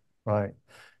playing. Right. And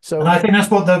So I think that's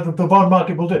what the bond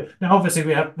market will do. Now, obviously,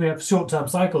 we have short-term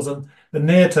cycles, and the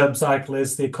near-term cycle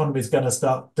is the economy is going to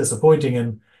start disappointing,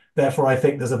 and therefore, I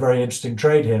think there's a very interesting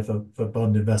trade here for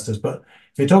bond investors. But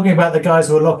if you're talking about the guys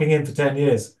who are locking in for 10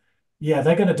 years, yeah,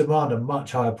 they're going to demand a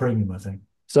much higher premium, I think.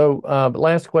 So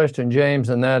last question, James,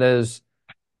 and that is,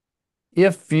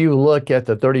 if you look at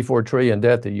the 34 trillion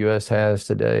debt the U.S. has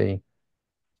today,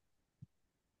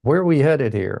 where are we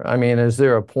headed here? I mean, is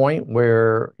there a point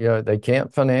where they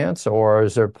can't finance, or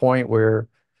is there a point where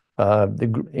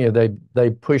they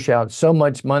push out so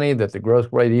much money that the growth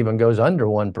rate even goes under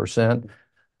 1%?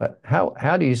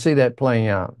 How do you see that playing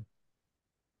out?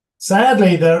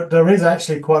 Sadly, there is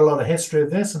actually quite a lot of history of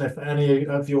this, and if any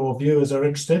of your viewers are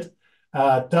interested,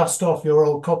 dust off your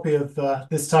old copy of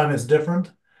This Time Is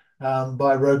Different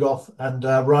by Rogoff and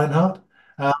Reinhardt.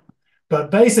 Uh, but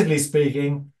basically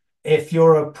speaking, if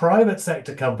you're a private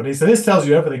sector company, so this tells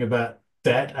you everything about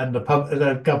debt and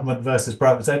the government versus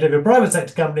private sector. If you're a private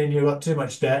sector company and you've got too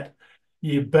much debt,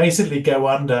 you basically go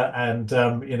under, and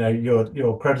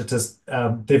your creditors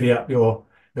divvy up your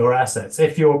assets.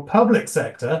 If you're public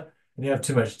sector and you have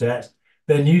too much debt,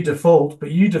 then you default, but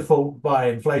you default by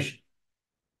inflation.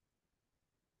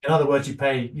 In other words,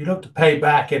 you look to pay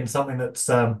back in something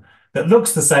that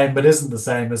looks the same but isn't the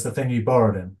same as the thing you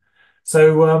borrowed in.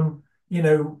 So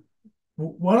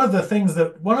one of the things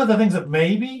that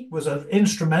maybe was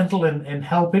instrumental in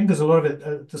helping, because a lot of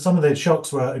it, some of the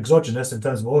shocks were exogenous in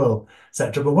terms of oil,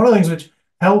 etc. But one of the things which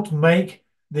helped make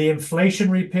the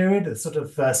inflationary period, the sort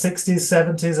of 60s,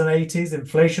 70s, and 80s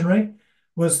inflationary,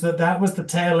 was that was the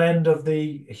tail end of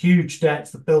the huge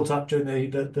debts that built up during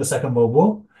the Second World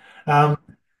War. Um,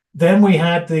 then we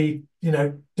had the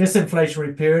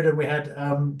disinflationary period, and we had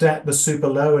debt was super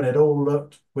low, and it all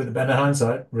looked, with the benefit of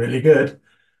hindsight, really good.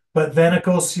 But then, of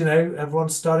course, everyone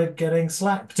started getting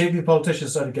slack, particularly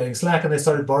politicians started getting slack, and they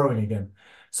started borrowing again.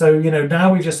 So,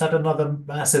 now we just had another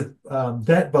massive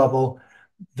debt bubble.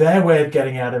 Their way of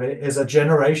getting out of it is a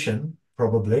generation,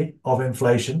 probably, of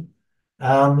inflation,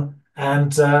 and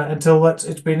until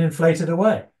it's been inflated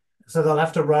away. So they'll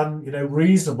have to run,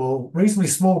 reasonably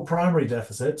small primary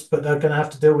deficits, but they're going to have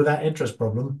to deal with that interest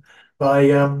problem by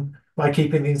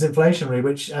keeping things inflationary,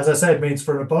 which, as I said, means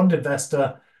for a bond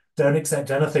investor, don't accept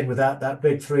anything without that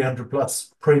big 300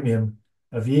 plus premium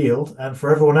of yield. And for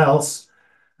everyone else,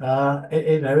 those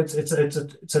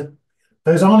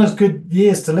aren't as good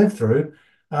years to live through,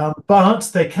 but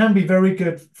they can be very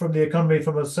good from the economy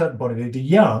from a certain point of view. The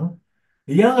young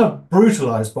are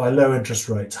brutalized by low interest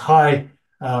rates.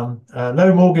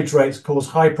 Low mortgage rates cause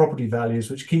high property values,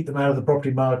 which keep them out of the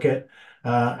property market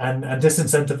and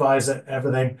disincentivize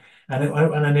everything. And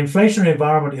an inflationary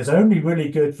environment is only really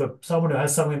good for someone who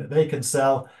has something that they can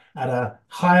sell at a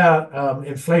higher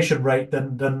inflation rate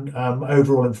than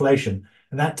overall inflation.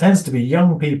 And that tends to be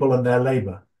young people and their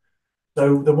labor.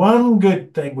 So the one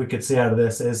good thing we could see out of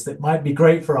this is it might be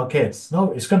great for our kids.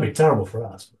 No, it's going to be terrible for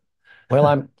us. Well,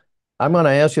 I'm going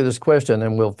to ask you this question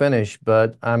and we'll finish,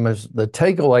 but the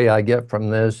takeaway I get from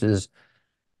this is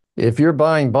if you're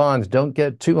buying bonds, don't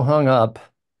get too hung up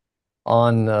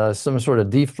on some sort of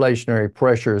deflationary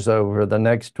pressures over the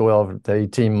next 12 to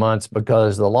 18 months,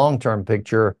 because the long-term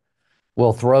picture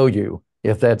will throw you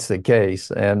if that's the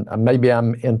case. And maybe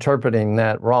I'm interpreting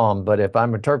that wrong, but if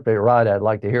I'm interpreting it right, I'd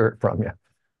like to hear it from you.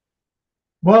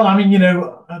 Well, I mean,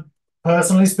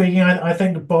 personally speaking, I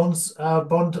think bond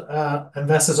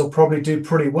investors will probably do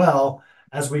pretty well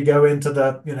as we go into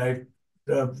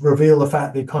reveal the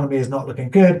fact the economy is not looking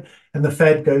good and the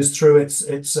Fed goes through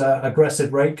its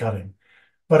aggressive rate cutting.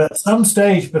 But at some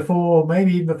stage before,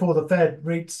 maybe even before the Fed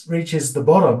reaches the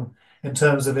bottom in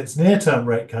terms of its near-term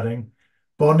rate cutting,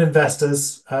 bond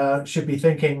investors should be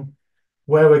thinking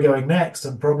where we're going next,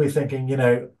 and probably thinking,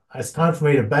 it's time for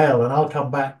me to bail, and I'll come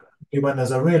back when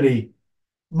there's a really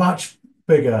much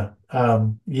bigger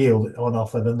yield on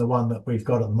offer than the one that we've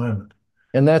got at the moment.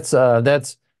 And that's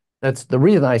the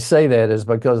reason I say that is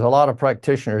because a lot of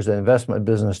practitioners in the investment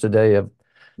business today have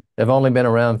only been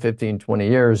around 15, 20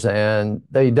 years, and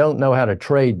they don't know how to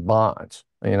trade bonds.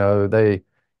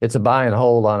 It's a buy and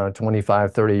hold on a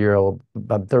 25,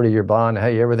 30-year bond.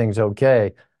 Hey, everything's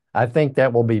okay. I think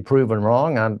that will be proven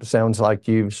wrong. Sounds like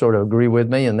you sort of agree with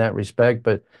me in that respect.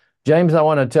 But James, I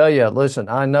want to tell you, listen,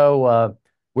 I know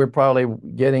we're probably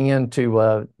getting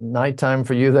into nighttime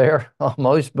for you there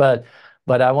almost, but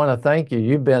I want to thank you.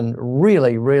 You've been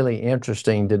really, really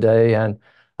interesting today. And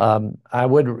I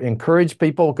would encourage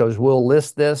people, because we'll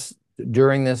list this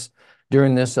during this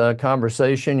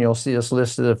conversation. You'll see us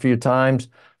listed a few times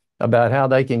about how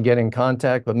they can get in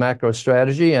contact with Macro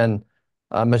Strategy. And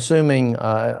I'm assuming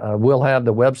we'll have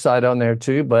the website on there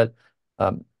too. But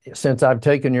since I've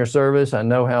taken your service, I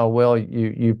know how well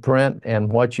you print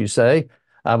and what you say.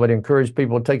 I would encourage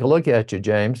people to take a look at you,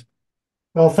 James.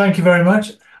 Well, thank you very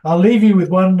much. I'll leave you with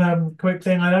one quick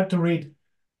thing. I like to read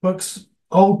books,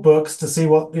 old books, to see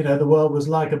what the world was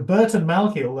like. And Burton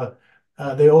Malkiel,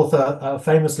 the author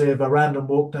famously of A Random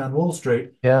Walk Down Wall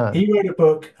Street, Yeah. he wrote a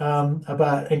book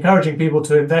about encouraging people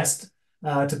to invest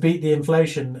to beat the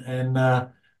inflation in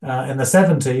the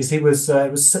 70s. It was I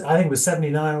think it was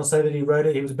 79 or so that he wrote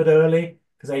it. He was a bit early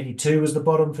because 82 was the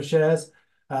bottom for shares.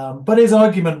 But his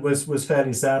argument was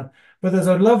fairly sound. But there's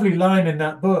a lovely line in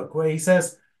that book where he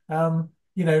says,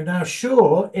 now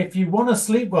sure, if you want to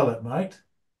sleep well at night,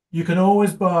 you can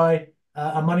always buy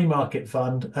a money market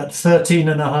fund at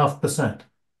 13.5%.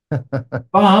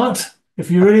 But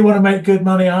if you really want to make good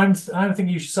money, I'm thinking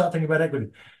you should start thinking about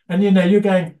equity. And you're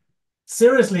going,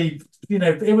 seriously,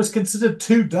 it was considered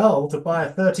too dull to buy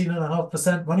a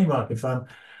 13.5% money market fund.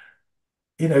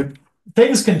 You know,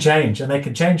 things can change and they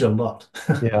can change a lot.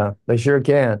 Yeah, they sure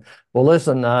can. Well,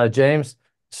 listen, James,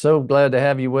 so glad to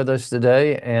have you with us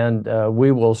today, and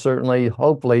we will certainly,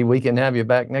 hopefully, we can have you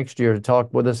back next year to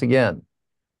talk with us again.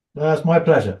 That's my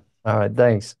pleasure. All right,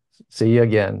 thanks. See you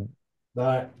again.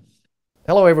 Bye.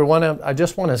 Hello, everyone. I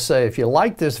just want to say, if you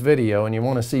like this video and you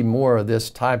want to see more of this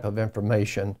type of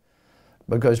information,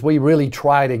 because we really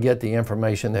try to get the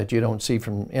information that you don't see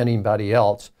from anybody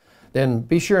else, then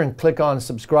be sure and click on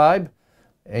subscribe,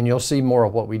 and you'll see more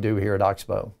of what we do here at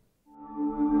Oxbow.